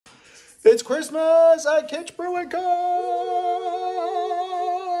It's Christmas at Kitch Brewing Co.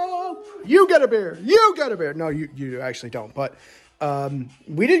 You get a beer. You get a beer. No, you actually don't. But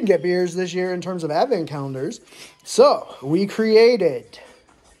we didn't get beers this year in terms of advent calendars. So we created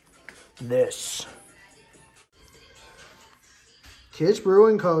this. Kitch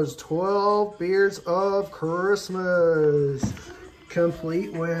Brewing Co.'s 12 Beers of Christmas.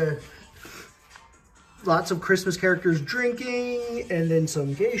 Complete with lots of Christmas characters drinking, and then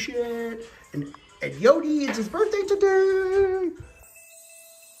some gay shit. And Yodi, it's his birthday today.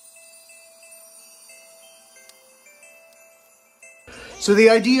 So the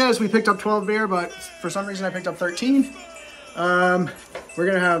idea is we picked up 12 beer, but for some reason I picked up 13. We're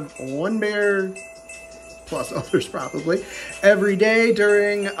gonna have one beer, plus others probably, every day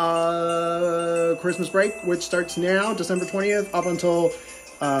during Christmas break, which starts now, December 20th, up until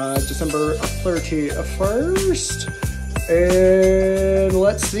December 31st. And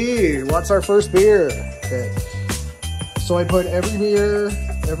let's see, what's our first beer? Okay. So I put every beer,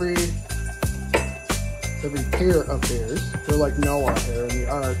 every pair of beers, they're like Noah here in the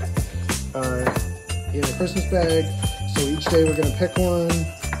ark, in a Christmas bag. So each day we're gonna pick one.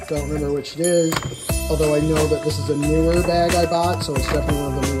 Don't remember which it is, although I know that this is a newer bag I bought, so it's definitely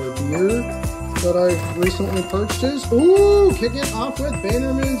one of the newer beer that I've recently purchased. Ooh, kicking it off with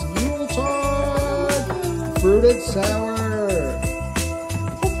Bannerman's Yuletide Fruited Sour.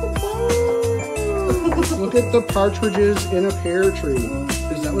 Look at the partridges in a pear tree.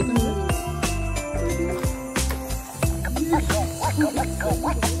 Is that what they are?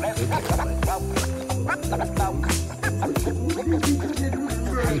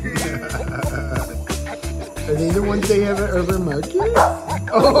 Are they the ones they have at Urban Market?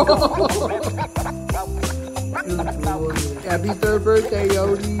 Oh. Happy third birthday,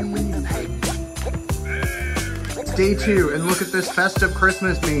 Yodi. It's day 2, and look at this festive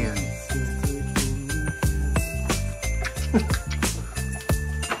Christmas man.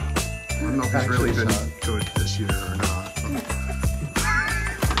 I don't know if he's really been good this year or not.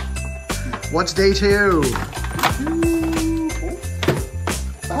 What's day 2?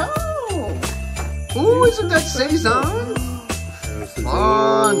 Ooh, isn't that Saison?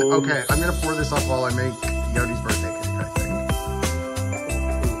 Fun. Okay, I'm gonna pour this up while I make Yodi's birthday cake, I think.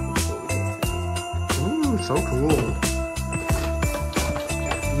 Ooh, so cool.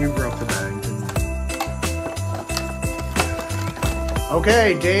 You broke the bag, didn't you?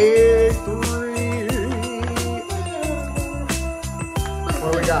 Okay, day 3.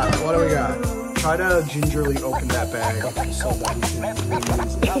 What do we got? What do we got? Try to gingerly open that bag so that we can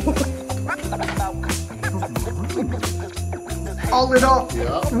use it. All lit up.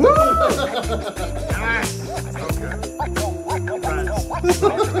 Yeah. Woo! Yes. Okay.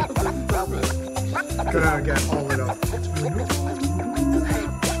 Good again. All lit up.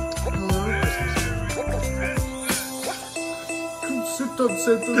 Come sit on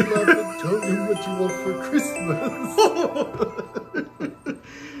Santa's lap and tell me what you want for Christmas.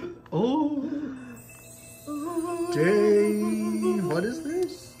 Oh. Day. What is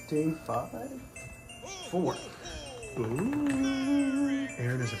this? Day 5? 4. Ooh,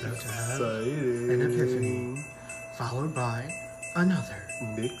 Aaron is about to have an epiphany, followed by another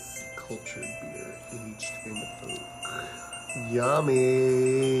mixed cultured beer aged in oak.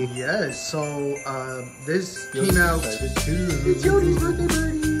 Yummy. Yes, so this came out. It's Yodi's birthday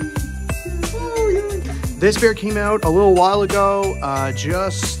party. Oh, yeah. This beer came out a little while ago,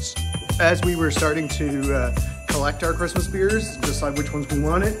 just as we were starting to collect our Christmas beers, decide which ones we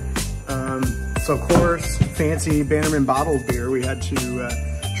wanted. So of course, fancy Bannerman bottled beer we had to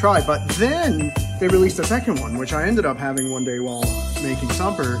try. But then they released a second one, which I ended up having one day while making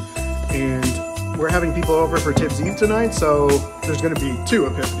supper. And we're having people over for Tibbs Eve tonight, so there's gonna be 2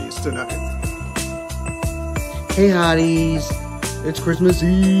 epiphanies tonight. Hey hotties, it's Christmas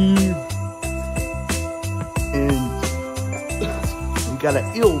Eve. And we got an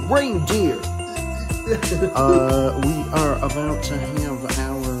ill reindeer. We are about to have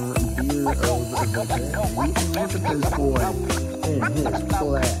our beer of the day. Look at this boy in his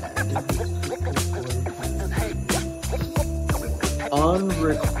plaid.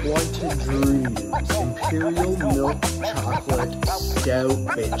 Unrequited Dreams Imperial Milk Chocolate Stout,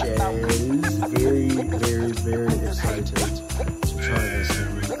 bitches. Very, very, very excited to try this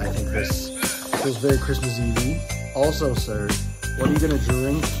one. I think this feels very Christmas Eve-y. Also, sir, what are you gonna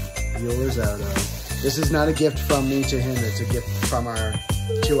drink yours out of? This is not a gift from me to him, it's a gift from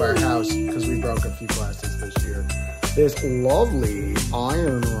to our house, because we broke a few glasses this year. This lovely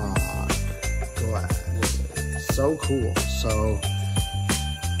Iron Rock glass. So cool. So,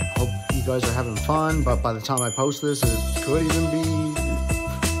 hope you guys are having fun, but by the time I post this, it could even be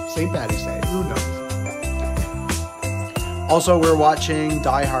St. Patty's Day. Who knows? Also, we're watching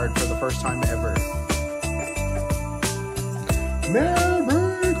Die Hard for the first time ever.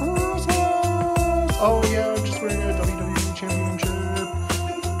 Merry Christmas! Oh yeah, I'm just wearing a WWE Championship.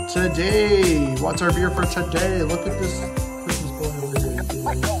 Today, what's our beer for today? Look at this Christmas boy over here.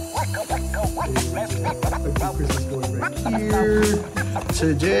 Here.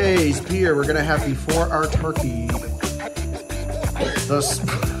 Today's beer we're gonna have before our turkey.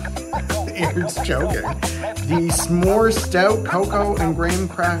 Aaron's joking. The S'more Stout Cocoa and Graham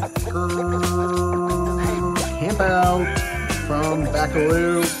Cracker Campout from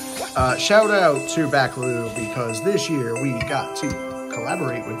Baccalieu. Shout out to Baccalieu because this year we got to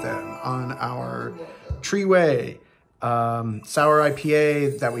collaborate with them on our Treeway sour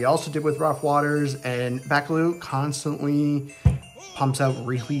IPA that we also did with RoughWaters, and Baccalieu constantly pumps out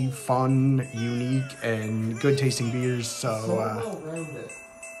really fun, unique, and good tasting beers. So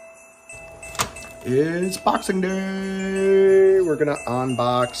it's Boxing Day. We're gonna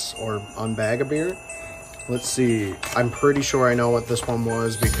unbox or unbag a beer. Let's see. I'm pretty sure I know what this one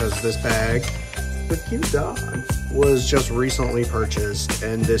was because this bag with cute dogs was just recently purchased,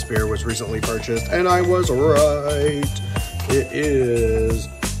 and this beer was recently purchased, and I was right. It is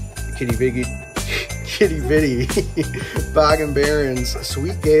Kitty Vidi Barrens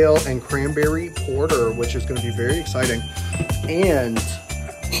Sweet Gale and Cranberry Porter, which is going to be very exciting. And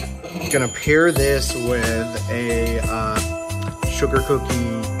I'm going to pair this with a sugar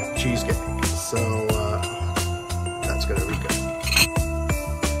cookie cheesecake. So that's going to be good.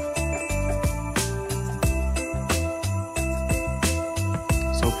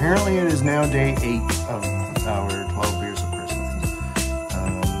 So apparently it is now day 8 of our 12 Beers of Christmas.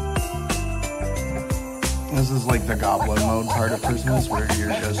 This is like the goblin mode part of Christmas where you're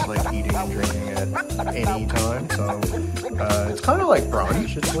just like eating and drinking at any time. So it's kind of like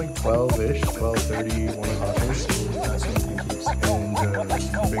brunch. It's like 12-ish, 12:30, 1 o'clock-ish. And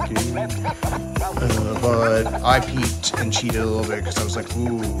baking. But I peeked and cheated a little bit because I was like,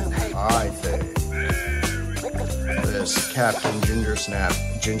 ooh, I think this Captain Gingersnap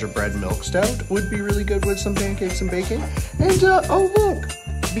Gingerbread Milk Stout would be really good with some pancakes and bacon. And oh look,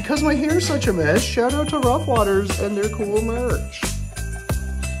 because my hair is such a mess, shout out to RoughWaters and their cool merch.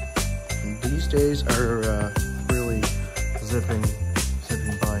 And these days are really zipping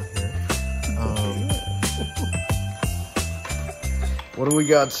by here. What do we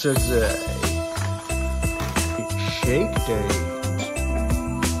got today? Shake Day.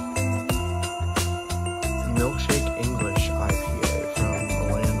 Milkshake English IPA from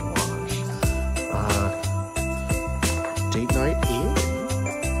Landwash. Date night in.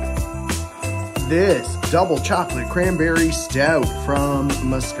 This double chocolate cranberry stout from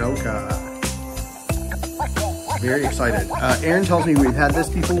Muskoka. Very excited. Aaron tells me we've had this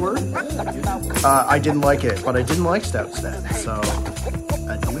before. I didn't like it, but I didn't like stouts then, so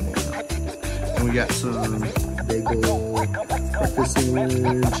I do now. And we got some bagel breakfast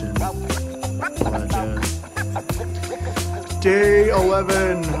sandwich and all that jazz. Day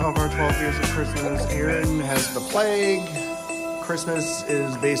 11 of our 12 Years of Christmas. Aaron has the plague. Christmas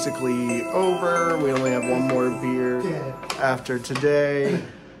is basically over. We only have one more beer after today.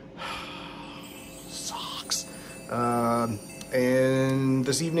 Sucks. And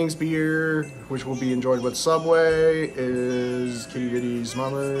this evening's beer, which will be enjoyed with Subway, is Kitty Vidi's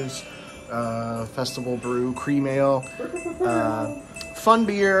Mama's Festival Brew Cream Ale. Fun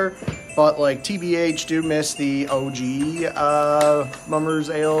beer, but like TBH, do miss the OG Mummers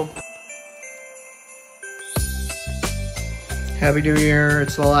Ale. Happy New Year,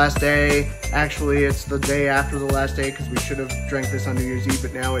 it's the last day. Actually, it's the day after the last day because we should have drank this on New Year's Eve,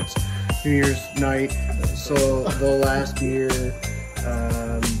 but now it's New Year's night. So the last beer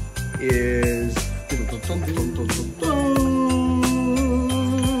is...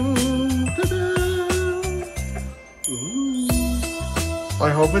 I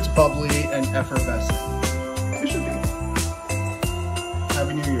hope it's bubbly and effervescent.